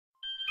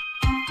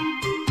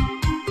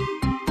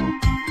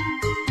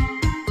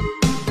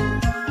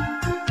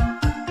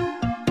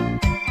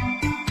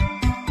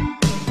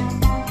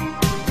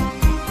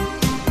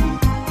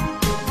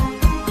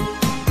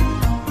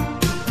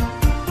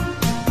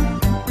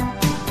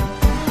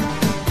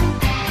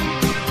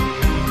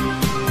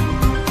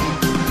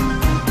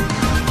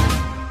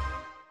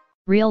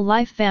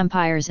Real-life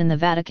vampires in the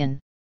Vatican.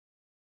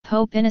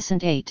 Pope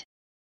Innocent VIII.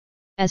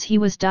 As he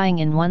was dying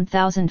in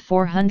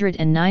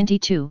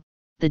 1492,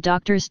 the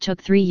doctors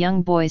took 3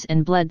 young boys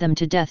and bled them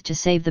to death to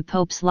save the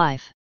Pope's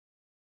life.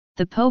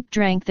 The Pope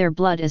drank their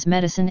blood as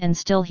medicine and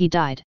still he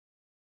died.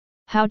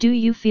 How do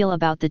you feel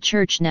about the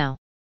Church now?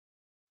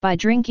 By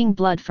drinking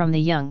blood from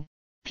the young,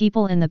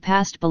 people in the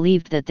past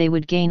believed that they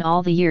would gain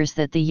all the years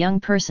that the young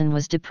person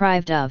was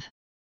deprived of.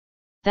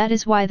 That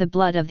is why the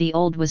blood of the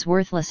old was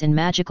worthless in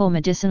magical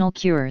medicinal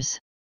cures.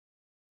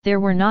 There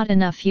were not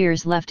enough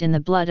years left in the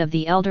blood of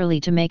the elderly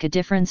to make a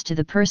difference to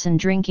the person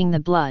drinking the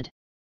blood.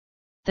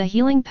 The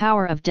healing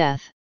power of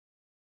death.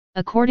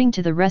 According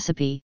to the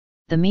recipe,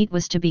 the meat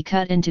was to be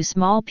cut into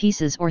small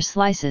pieces or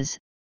slices,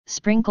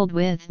 sprinkled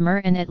with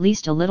myrrh and at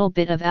least a little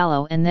bit of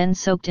aloe and then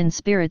soaked in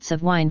spirits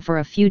of wine for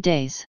a few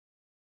days.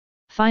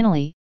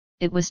 Finally,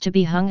 it was to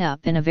be hung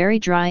up in a very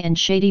dry and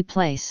shady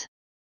place.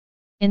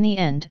 In the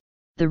end,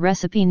 the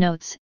recipe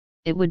notes,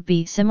 it would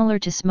be similar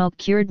to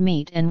smoke-cured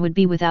meat and would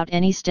be without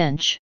any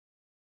stench.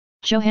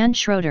 Johann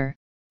Schroeder,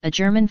 a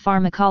German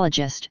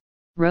pharmacologist,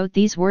 wrote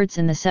these words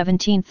in the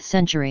 17th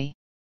century.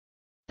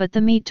 But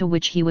the meat to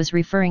which he was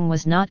referring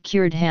was not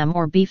cured ham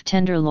or beef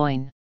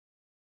tenderloin.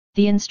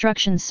 The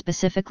instructions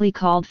specifically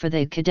called for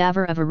the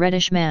cadaver of a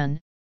reddish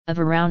man, of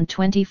around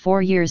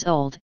 24 years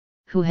old,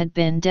 who had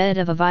been dead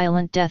of a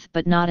violent death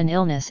but not an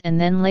illness and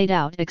then laid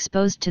out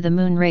exposed to the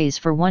moon rays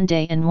for 1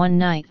 day and 1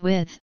 night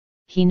with,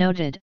 he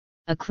noted,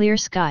 a clear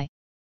sky.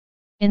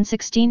 In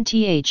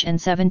 16th and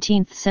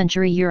 17th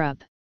century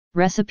Europe,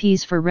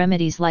 recipes for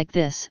remedies like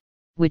this,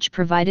 which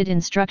provided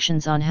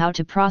instructions on how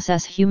to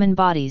process human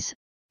bodies,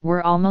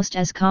 were almost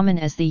as common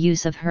as the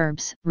use of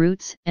herbs,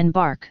 roots, and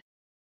bark.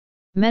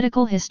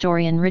 Medical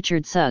historian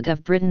Richard Sugg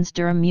of Britain's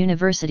Durham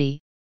University,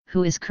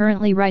 who is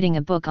currently writing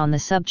a book on the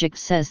subject,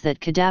 says that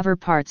cadaver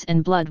parts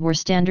and blood were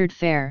standard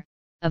fare,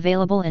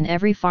 available in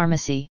every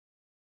pharmacy.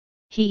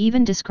 He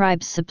even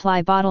describes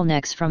supply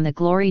bottlenecks from the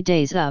glory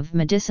days of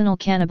medicinal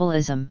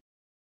cannibalism.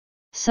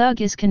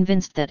 Sugg is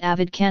convinced that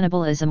avid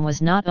cannibalism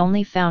was not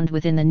only found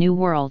within the New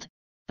World,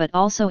 but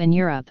also in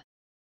Europe.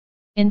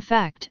 In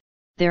fact,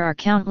 there are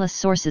countless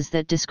sources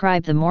that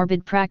describe the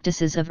morbid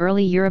practices of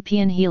early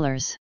European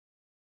healers.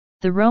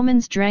 The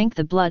Romans drank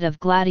the blood of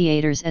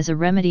gladiators as a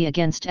remedy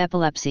against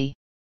epilepsy.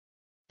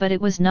 But it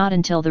was not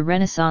until the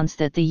Renaissance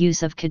that the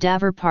use of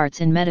cadaver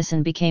parts in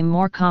medicine became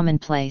more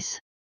commonplace.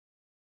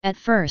 At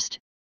first,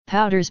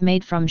 powders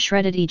made from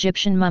shredded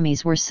Egyptian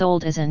mummies were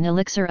sold as an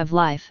elixir of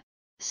life,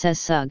 says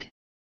Sugg.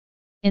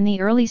 In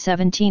the early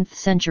 17th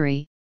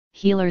century,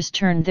 healers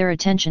turned their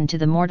attention to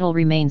the mortal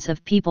remains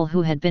of people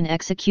who had been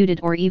executed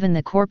or even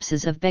the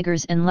corpses of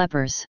beggars and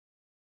lepers.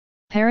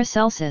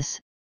 Paracelsus,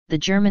 the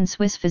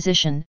German-Swiss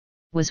physician,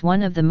 was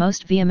one of the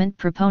most vehement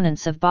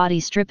proponents of body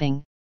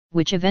stripping,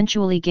 which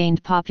eventually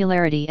gained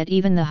popularity at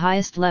even the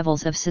highest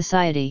levels of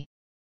society.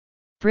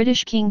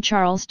 British King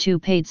Charles II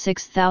paid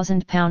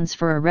 £6,000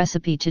 for a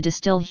recipe to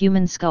distill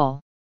human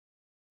skull.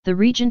 The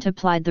regent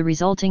applied the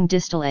resulting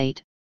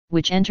distillate,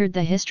 which entered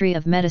the history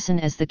of medicine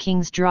as the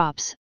king's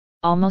drops,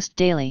 almost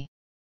daily.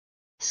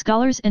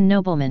 Scholars and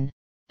noblemen,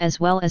 as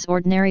well as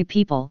ordinary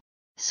people,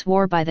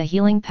 swore by the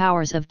healing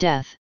powers of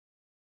death.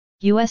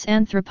 U.S.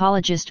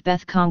 anthropologist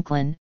Beth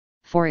Conklin,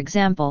 for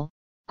example,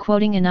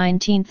 quoting a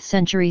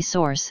 19th-century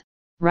source,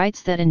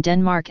 writes that in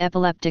Denmark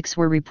epileptics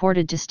were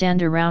reported to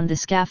stand around the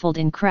scaffold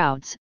in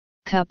crowds,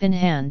 cup in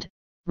hand,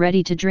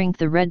 ready to drink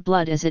the red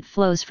blood as it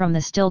flows from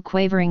the still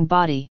quavering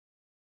body.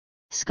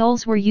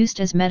 Skulls were used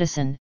as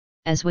medicine,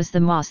 as was the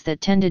moss that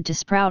tended to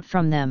sprout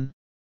from them.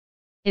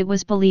 It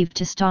was believed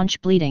to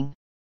staunch bleeding.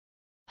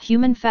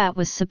 Human fat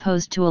was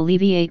supposed to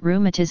alleviate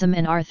rheumatism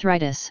and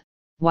arthritis,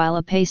 while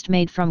a paste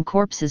made from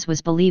corpses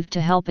was believed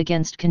to help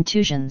against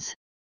contusions.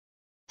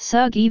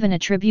 Sugg even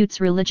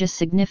attributes religious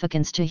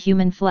significance to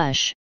human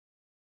flesh.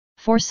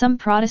 For some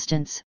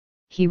Protestants,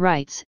 he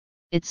writes,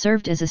 it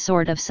served as a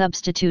sort of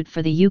substitute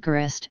for the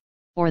Eucharist,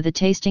 or the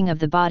tasting of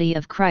the body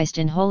of Christ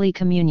in Holy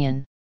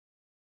Communion.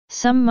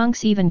 Some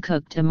monks even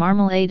cooked a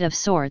marmalade of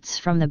sorts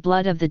from the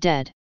blood of the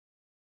dead.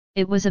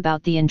 It was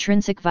about the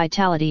intrinsic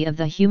vitality of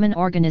the human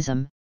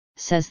organism,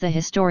 says the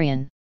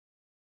historian.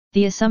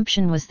 The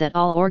assumption was that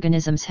all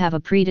organisms have a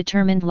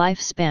predetermined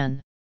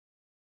lifespan.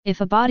 If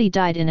a body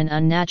died in an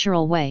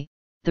unnatural way,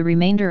 the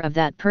remainder of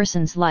that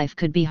person's life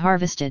could be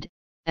harvested,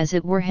 as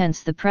it were,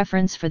 hence the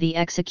preference for the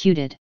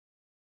executed.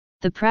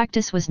 The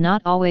practice was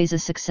not always a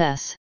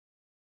success.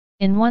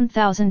 In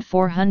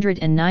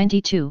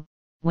 1492,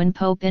 when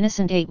Pope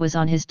Innocent VIII was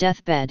on his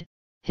deathbed,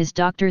 his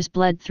doctors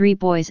bled 3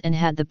 boys and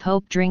had the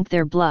Pope drink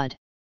their blood.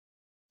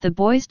 The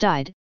boys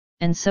died,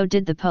 and so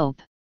did the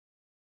Pope.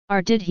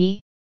 Or did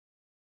he?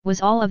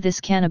 Was all of this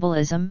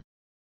cannibalism?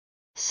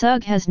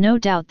 Sugg has no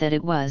doubt that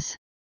it was.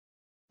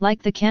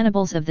 Like the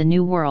cannibals of the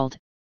New World,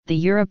 the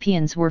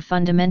Europeans were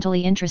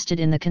fundamentally interested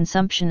in the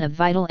consumption of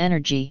vital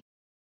energy.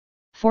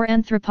 For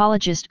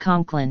anthropologist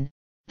Conklin,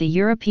 the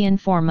European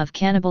form of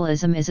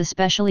cannibalism is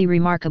especially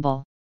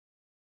remarkable.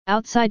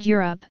 Outside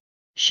Europe,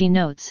 she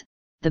notes,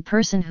 the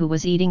person who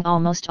was eating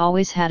almost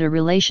always had a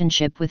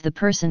relationship with the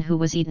person who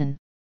was eaten.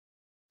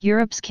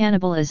 Europe's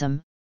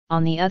cannibalism,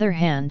 on the other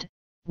hand,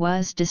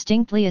 was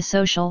distinctly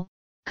asocial,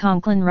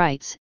 Conklin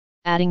writes,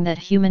 adding that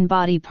human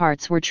body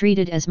parts were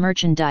treated as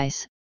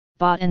merchandise,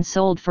 bought and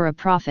sold for a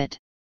profit.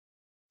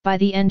 By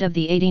the end of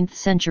the 18th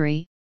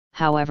century,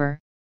 however,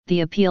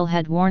 the appeal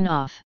had worn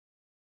off.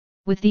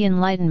 With the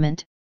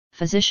Enlightenment,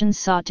 physicians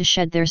sought to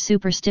shed their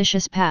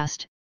superstitious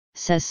past,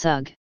 says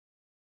Sugg.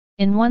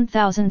 In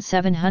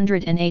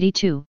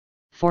 1782,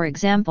 for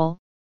example,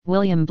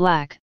 William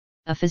Black,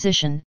 a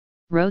physician,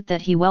 wrote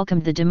that he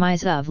welcomed the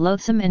demise of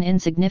loathsome and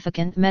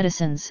insignificant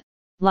medicines,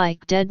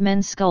 like dead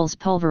men's skulls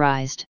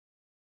pulverized.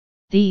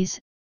 These,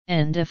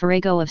 and a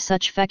farrago of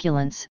such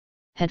feculence,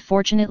 had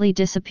fortunately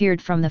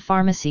disappeared from the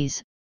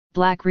pharmacies,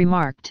 Black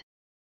remarked.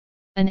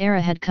 An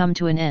era had come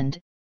to an end,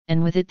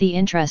 and with it the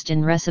interest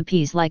in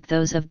recipes like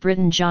those of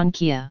Briton John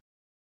Kia.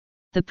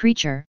 The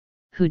preacher,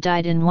 who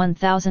died in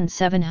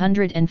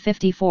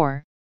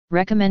 1754,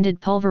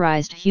 recommended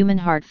pulverized human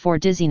heart for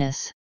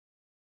dizziness.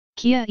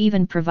 Kia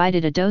even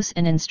provided a dose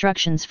and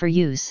instructions for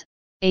use,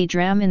 a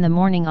dram in the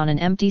morning on an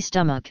empty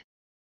stomach.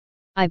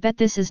 I bet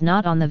this is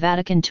not on the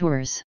Vatican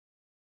tours.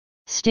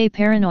 Stay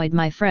paranoid,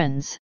 my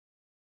friends.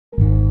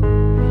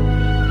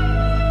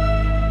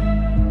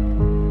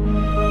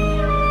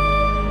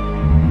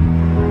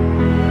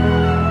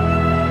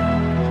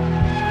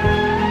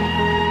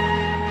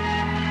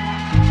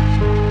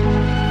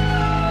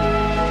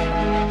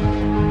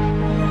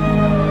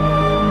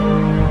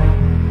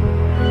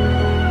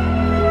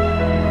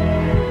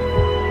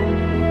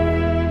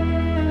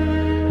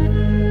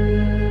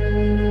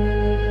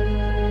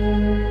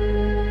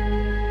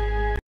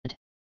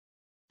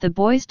 The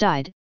boys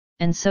died,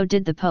 and so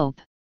did the Pope.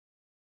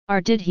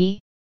 Or did he?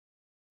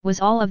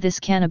 Was all of this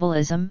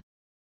cannibalism?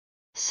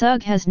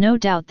 Sugg has no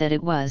doubt that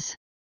it was.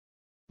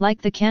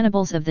 Like the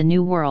cannibals of the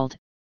New World,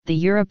 the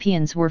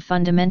Europeans were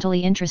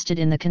fundamentally interested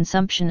in the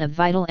consumption of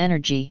vital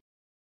energy.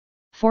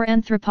 For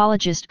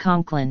anthropologist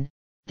Conklin,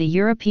 the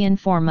European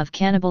form of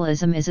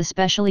cannibalism is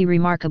especially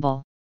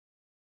remarkable.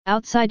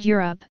 Outside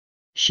Europe,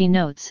 she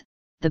notes,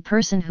 the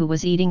person who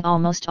was eating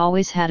almost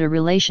always had a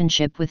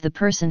relationship with the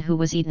person who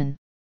was eaten.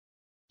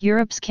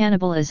 Europe's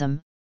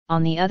cannibalism,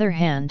 on the other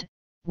hand,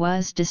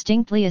 was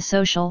distinctly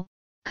asocial,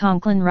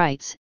 Conklin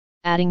writes,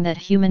 adding that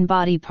human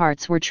body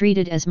parts were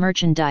treated as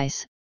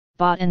merchandise,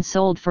 bought and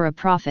sold for a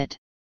profit.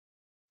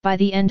 By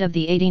the end of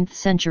the 18th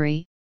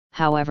century,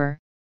 however,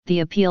 the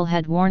appeal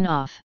had worn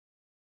off.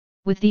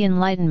 With the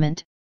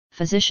Enlightenment,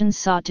 physicians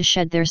sought to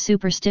shed their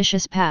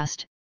superstitious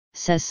past,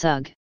 says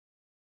Sugg.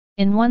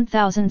 In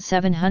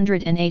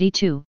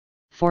 1782,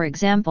 for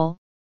example,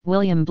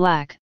 William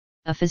Black,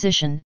 a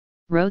physician,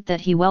 wrote that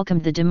he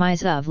welcomed the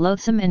demise of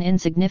loathsome and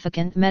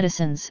insignificant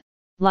medicines,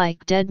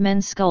 like dead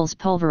men's skulls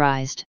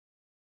pulverized.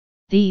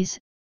 These,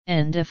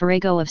 and a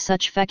farrago of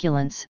such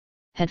feculence,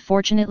 had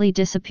fortunately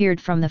disappeared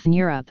from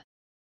Europe.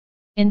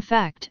 In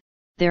fact,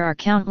 there are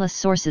countless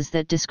sources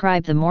that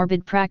describe the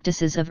morbid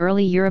practices of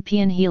early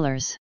European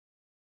healers.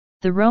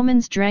 The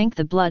Romans drank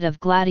the blood of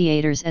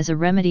gladiators as a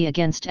remedy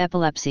against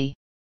epilepsy.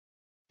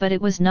 But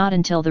it was not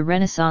until the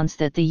Renaissance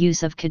that the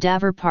use of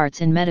cadaver parts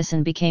in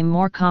medicine became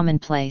more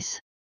commonplace.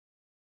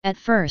 At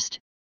first,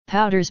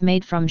 powders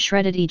made from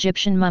shredded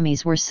Egyptian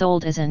mummies were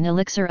sold as an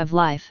elixir of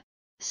life,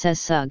 says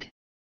Sugg.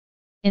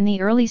 In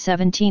the early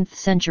 17th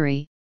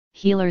century,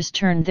 healers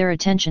turned their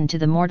attention to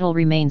the mortal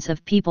remains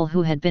of people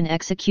who had been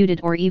executed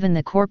or even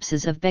the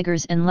corpses of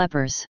beggars and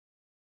lepers.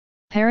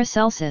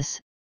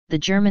 Paracelsus, the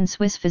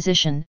German-Swiss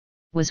physician,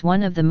 was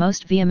one of the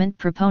most vehement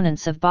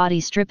proponents of body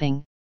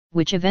stripping,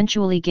 which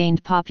eventually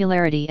gained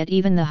popularity at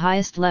even the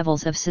highest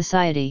levels of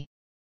society.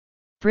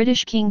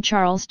 British King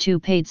Charles II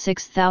paid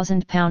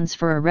 £6,000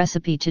 for a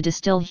recipe to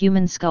distill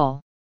human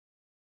skull.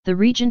 The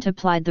regent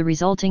applied the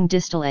resulting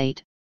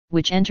distillate,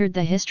 which entered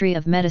the history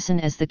of medicine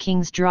as the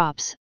king's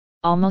drops,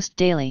 almost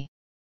daily.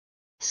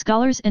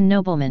 Scholars and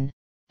noblemen,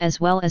 as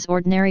well as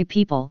ordinary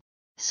people,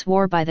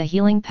 swore by the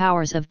healing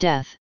powers of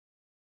death.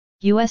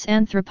 U.S.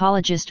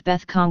 anthropologist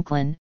Beth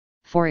Conklin,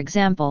 for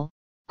example,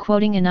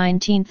 quoting a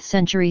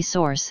 19th-century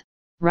source,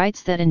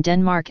 writes that in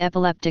Denmark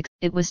epileptics,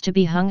 it was to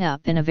be hung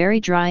up in a very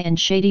dry and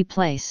shady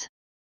place.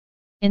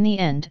 In the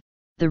end,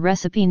 the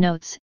recipe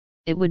notes,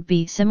 it would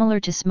be similar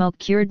to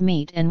smoke-cured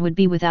meat and would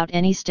be without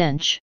any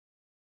stench.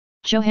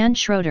 Johann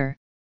Schroeder,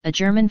 a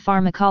German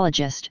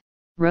pharmacologist,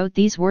 wrote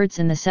these words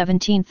in the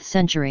 17th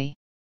century.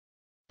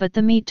 But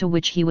the meat to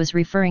which he was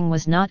referring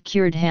was not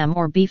cured ham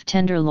or beef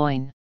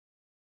tenderloin.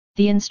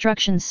 The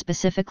instructions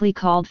specifically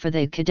called for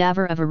the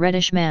cadaver of a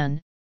reddish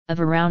man, of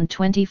around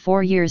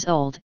 24 years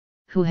old,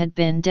 who had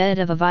been dead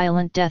of a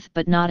violent death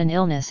but not an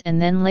illness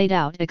and then laid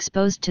out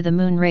exposed to the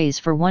moon rays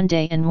for 1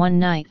 day and 1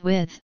 night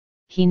with,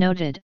 he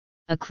noted,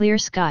 a clear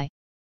sky,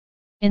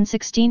 In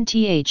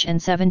 16th and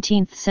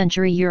 17th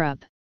century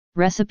Europe,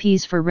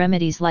 recipes for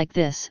remedies like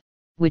this,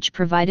 which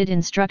provided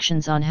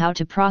instructions on how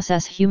to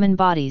process human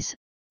bodies,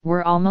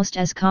 were almost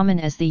as common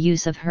as the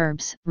use of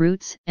herbs,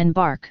 roots, and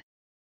bark.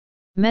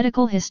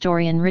 Medical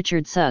historian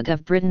Richard Sugg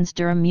of Britain's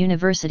Durham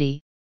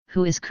University,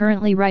 who is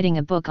currently writing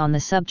a book on the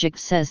subject,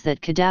 says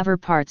that cadaver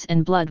parts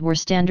and blood were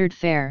standard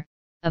fare,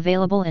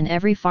 available in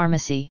every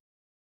pharmacy.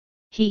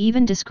 He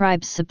even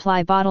describes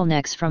supply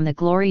bottlenecks from the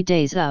glory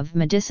days of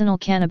medicinal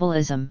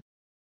cannibalism.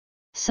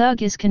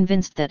 Sugg is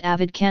convinced that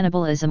avid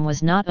cannibalism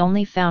was not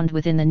only found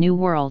within the New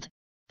World,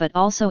 but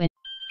also in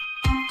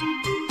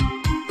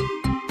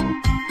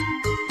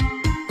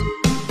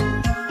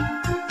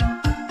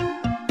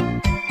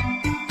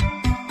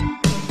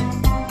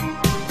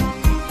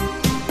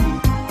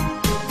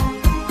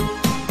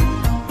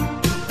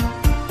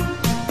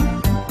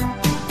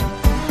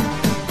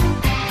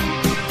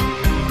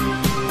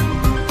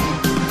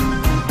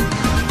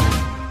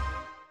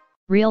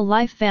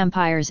real-life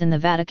vampires in the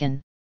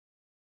Vatican.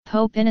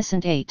 Pope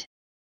Innocent VIII.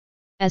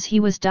 As he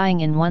was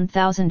dying in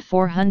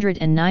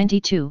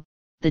 1492,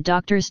 the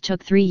doctors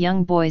took 3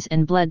 young boys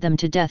and bled them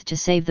to death to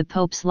save the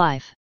Pope's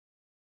life.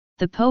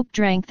 The Pope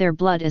drank their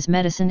blood as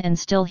medicine and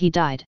still he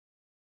died.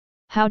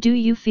 How do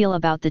you feel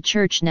about the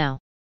Church now?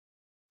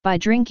 By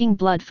drinking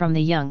blood from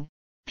the young,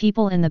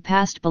 people in the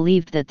past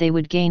believed that they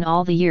would gain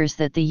all the years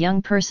that the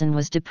young person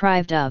was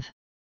deprived of.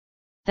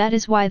 That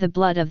is why the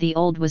blood of the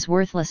old was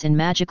worthless in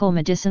magical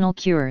medicinal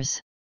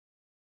cures.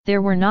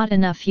 There were not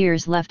enough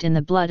years left in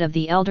the blood of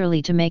the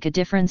elderly to make a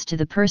difference to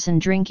the person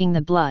drinking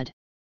the blood.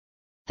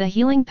 The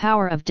healing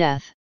power of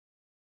death.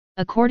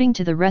 According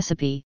to the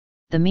recipe,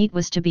 the meat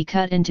was to be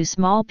cut into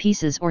small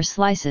pieces or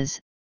slices,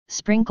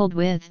 sprinkled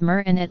with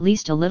myrrh and at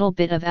least a little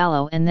bit of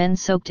aloe, and then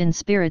soaked in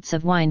spirits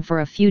of wine for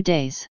a few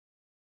days.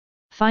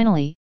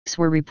 Finally,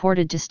 were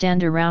reported to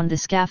stand around the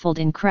scaffold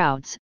in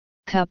crowds,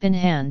 cup in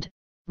hand,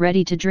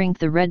 ready to drink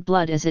the red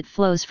blood as it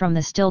flows from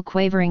the still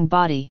quavering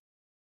body.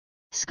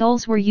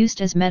 Skulls were used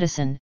as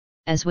medicine,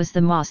 as was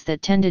the moss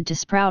that tended to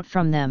sprout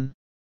from them.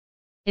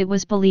 It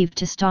was believed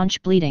to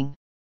staunch bleeding.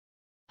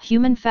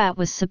 Human fat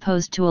was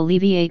supposed to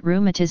alleviate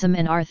rheumatism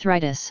and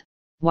arthritis,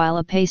 while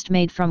a paste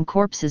made from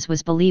corpses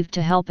was believed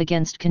to help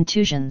against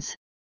contusions.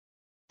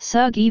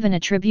 Sugg even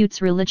attributes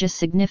religious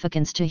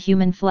significance to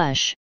human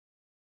flesh.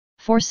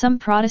 For some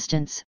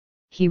Protestants,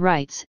 he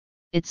writes,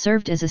 it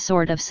served as a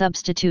sort of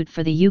substitute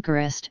for the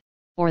Eucharist,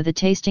 or the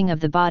tasting of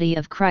the body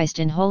of Christ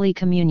in Holy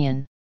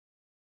Communion.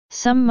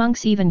 Some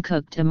monks even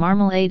cooked a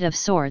marmalade of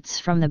sorts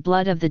from the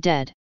blood of the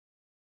dead.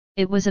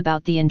 It was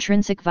about the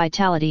intrinsic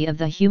vitality of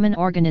the human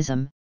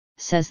organism,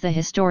 says the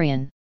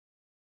historian.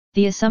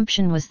 The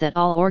assumption was that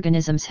all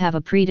organisms have a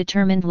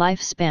predetermined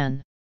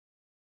lifespan.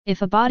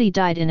 If a body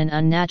died in an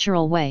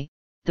unnatural way,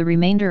 the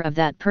remainder of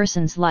that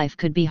person's life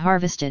could be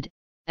harvested,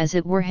 as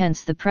it were,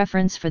 hence the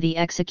preference for the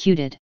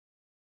executed.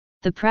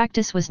 The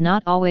practice was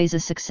not always a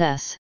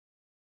success.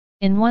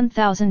 In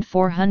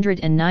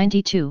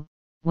 1492,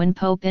 when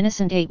Pope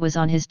Innocent VIII was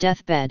on his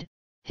deathbed,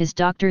 his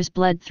doctors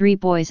bled 3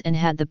 boys and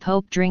had the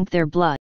Pope drink their blood.